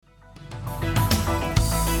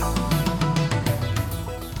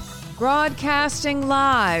Broadcasting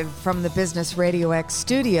live from the Business Radio X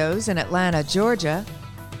studios in Atlanta, Georgia,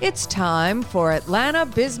 it's time for Atlanta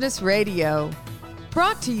Business Radio.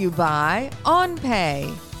 Brought to you by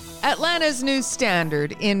OnPay, Atlanta's new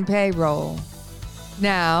standard in payroll.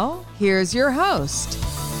 Now, here's your host.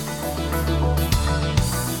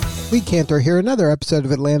 Lee Cantor here, another episode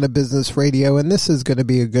of Atlanta Business Radio, and this is going to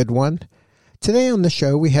be a good one. Today on the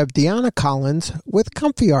show, we have Deanna Collins with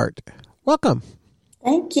Comfy Art. Welcome.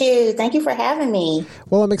 Thank you. Thank you for having me.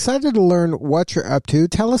 Well, I'm excited to learn what you're up to.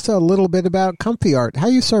 Tell us a little bit about Comfy Art. How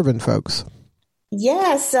are you serving folks?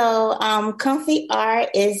 Yeah, so Comfy Art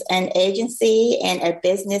is an agency and a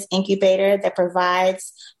business incubator that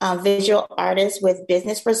provides visual artists with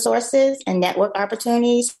business resources and network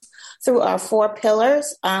opportunities through our 4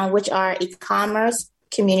 pillars, which are e-commerce,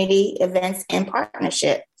 community, events, and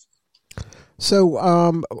partnership.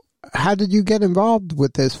 So how did you get involved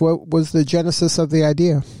with this? What was the genesis of the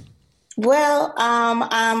idea? Well,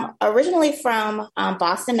 I'm originally from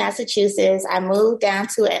Boston, Massachusetts. I moved down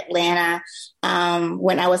to Atlanta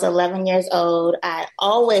when I was 11 years old. I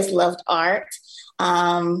always loved art.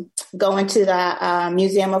 Going to the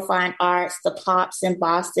Museum of Fine Arts, the Pops in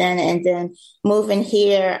Boston, and then moving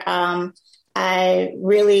here, I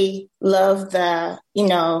really love the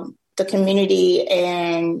community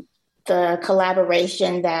and the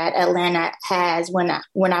collaboration that Atlanta has. When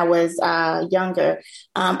I was younger,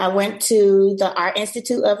 I went to the Art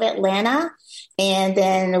Institute of Atlanta and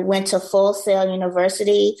then went to Full Sail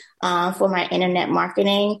University for my internet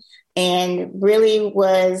marketing, and really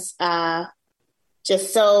was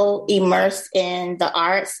just so immersed in the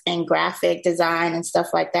arts and graphic design and stuff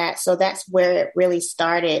like that. So that's where it really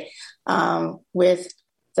started with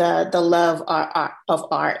the love of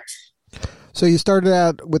art. So you started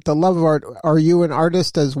out with the love of art. Are you an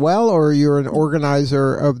artist as well, or you're an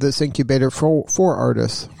organizer of this incubator for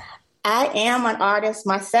artists? I am an artist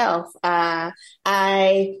myself. I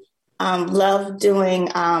love doing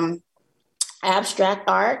abstract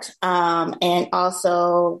art and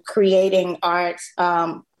also creating art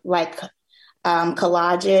like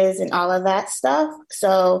collages and all of that stuff.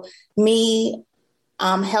 So me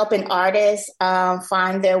helping artists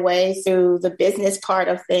find their way through the business part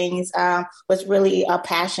of things was really a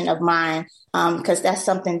passion of mine, because that's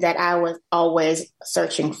something that I was always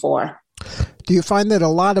searching for. Do you find that a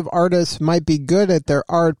lot of artists might be good at their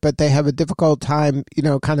art, but they have a difficult time,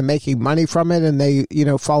 kind of making money from it, and they,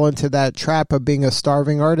 fall into that trap of being a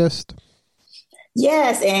starving artist?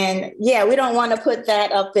 Yes. And yeah, we don't want to put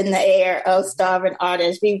that up in the air of starving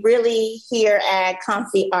artists. We really here at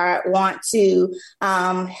Comfy Art want to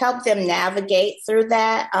help them navigate through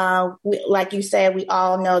that. Like you said, we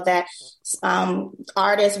all know that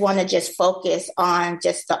artists want to just focus on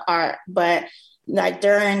just the art. But like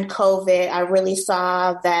during COVID, I really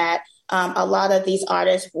saw that a lot of these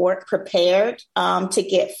artists weren't prepared to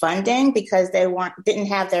get funding because they didn't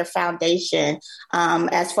have their foundation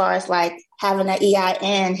as far as like having an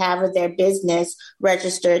EIN, having their business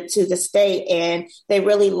registered to the state, and they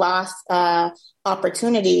really lost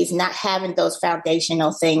opportunities not having those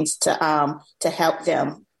foundational things to help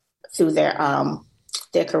them through their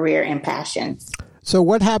career and passions. So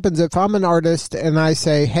what happens if I'm an artist and I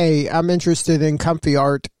say, hey, I'm interested in Comfy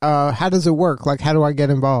Art? How does it work? Like, how do I get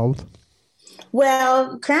involved?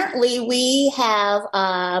 Well, currently we have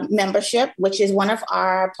membership, which is one of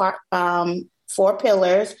our 4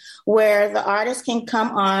 pillars, where the artists can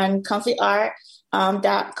come on comfyart.com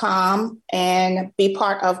and be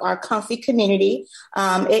part of our Comfy community.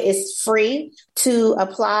 It is free to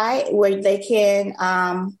apply, where they can,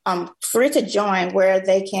 free to join, where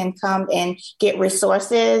they can come and get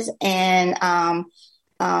resources and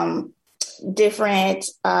different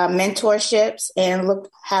mentorships, and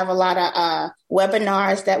have a lot of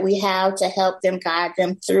webinars that we have to help them, guide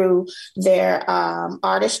them through their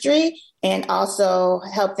artistry, and also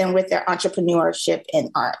help them with their entrepreneurship in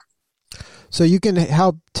art. So you can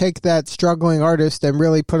help take that struggling artist and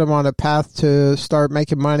really put them on a path to start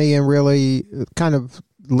making money and really kind of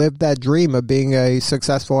live that dream of being a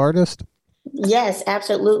successful artist? Yes,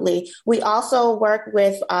 absolutely. We also work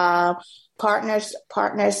with partners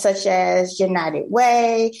such as United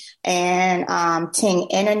Way and Ting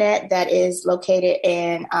Internet, that is located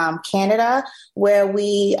in Canada, where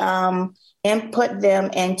we input them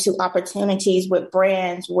into opportunities with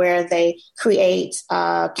brands where they create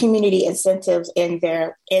community incentives in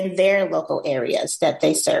their local areas that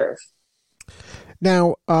they serve.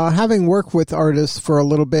 Now, having worked with artists for a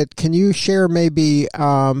little bit, can you share maybe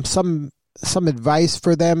some advice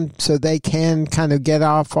for them so they can kind of get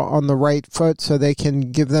off on the right foot, so they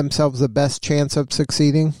can give themselves the best chance of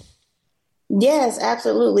succeeding? Yes,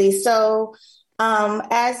 absolutely. So,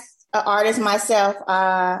 as an artist myself,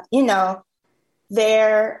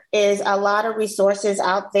 there is a lot of resources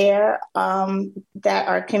out there that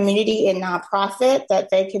are community and nonprofit that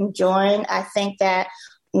they can join. I think that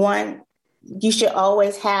one, you should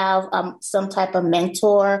always have some type of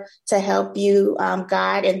mentor to help you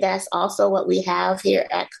guide. And that's also what we have here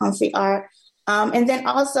at Comfy Art. And then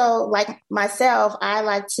also, like myself, I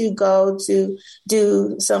like to go to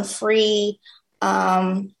do some free,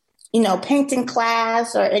 painting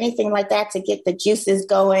class or anything like that to get the juices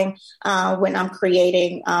going when I'm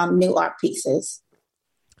creating new art pieces.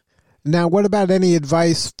 Now, what about any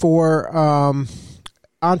advice for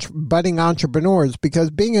budding entrepreneurs? Because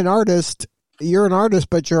being an artist, you're an artist,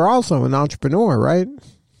 but you're also an entrepreneur, right?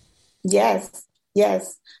 Yes,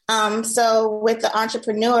 yes. So with the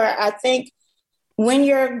entrepreneur, I think when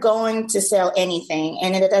you're going to sell anything,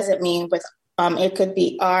 and it doesn't mean with it could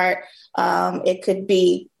be art, it could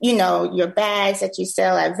be, your bags that you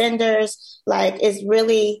sell at vendors. Like, it's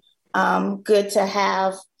really good to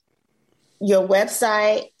have your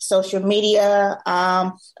website, social media,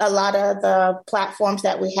 a lot of the platforms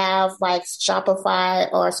that we have, like Shopify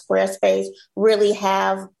or Squarespace, really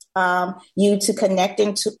have you to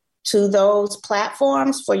connecting to those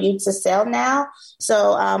platforms for you to sell now.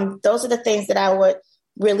 So those are the things that I would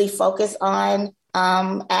really focus on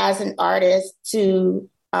as an artist to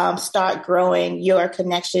start growing your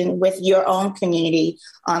connection with your own community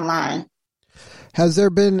online. Has there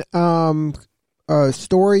been a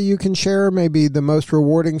story you can share, maybe the most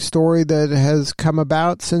rewarding story that has come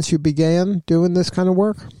about since you began doing this kind of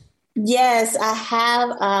work? Yes, I have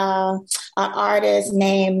an artist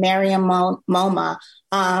named Miriam Moma,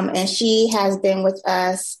 and she has been with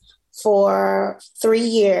us for 3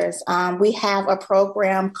 years. We have a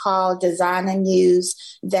program called Design and Muse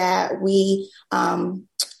that we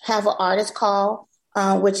have an artist call,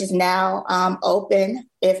 which is now open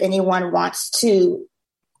if anyone wants to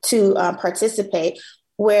participate,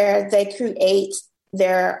 where they create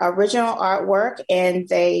their original artwork and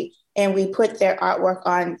we put their artwork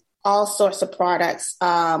on all sorts of products,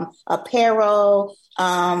 apparel,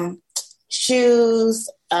 shoes,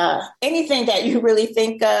 anything that you really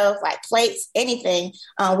think of, like plates, anything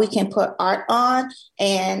we can put art on.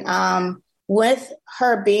 And with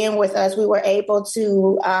her being with us, we were able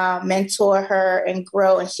to mentor her and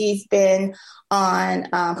grow. And she's been on,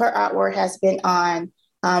 her artwork has been on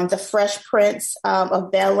the Fresh Prince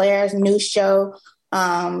of Bel-Air's new show.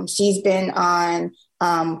 She's been on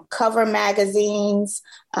cover magazines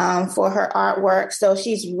for her artwork. So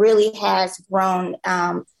she's really has grown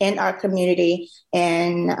in our community.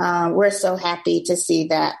 And we're so happy to see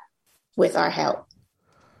that with our help.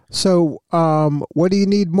 So what do you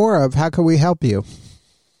need more of? How can we help you?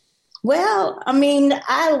 Well, I mean,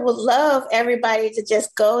 I would love everybody to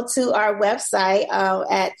just go to our website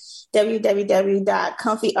at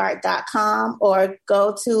www.comfyart.com or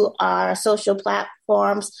go to our social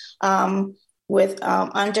platforms with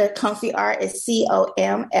under Comfy Art is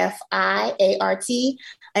COMFIART,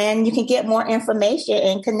 and you can get more information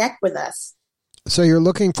and connect with us. So you're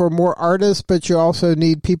looking for more artists, but you also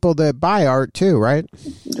need people that buy art too, right?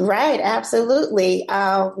 Right, absolutely.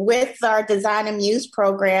 With our Design and Muse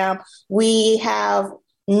program, we have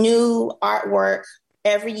new artwork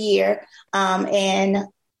every year, and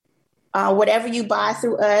whatever you buy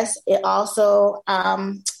through us, it also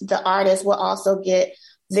the artist will also get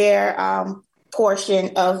their portion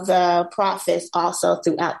of the profits also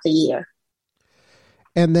throughout the year.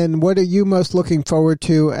 And then what are you most looking forward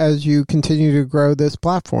to as you continue to grow this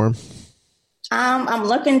platform? I'm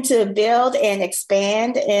looking to build and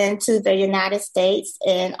expand into the United States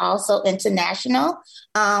and also international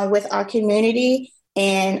with our community,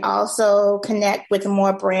 and also connect with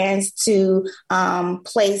more brands to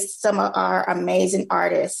place some of our amazing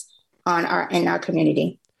artists in our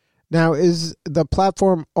community. Now, is the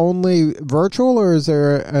platform only virtual, or is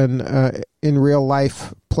there an in real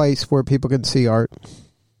life place where people can see art?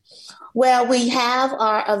 Well, we have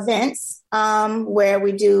our events where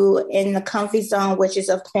we do in the Comfy Zone, which is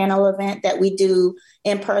a panel event that we do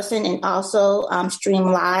in person and also stream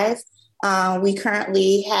live. We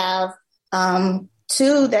currently have 2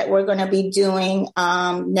 that we're going to be doing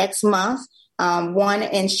next month. One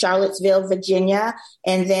in Charlottesville, Virginia,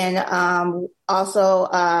 and then also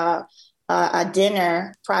a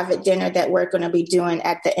private dinner that we're going to be doing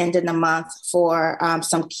at the end of the month for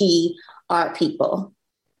some key art people.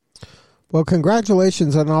 Well,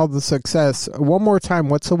 congratulations on all the success. One more time,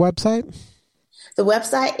 what's the website? The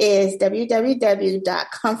website is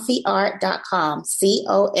www.comfyart.com,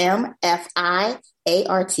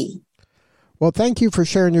 COMFIART. Well, thank you for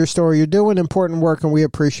sharing your story. You're doing important work, and we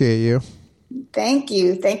appreciate you. Thank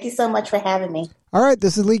you. Thank you so much for having me. All right,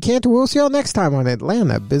 this is Lee Cantor. We'll see y'all next time on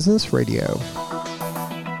Atlanta Business Radio.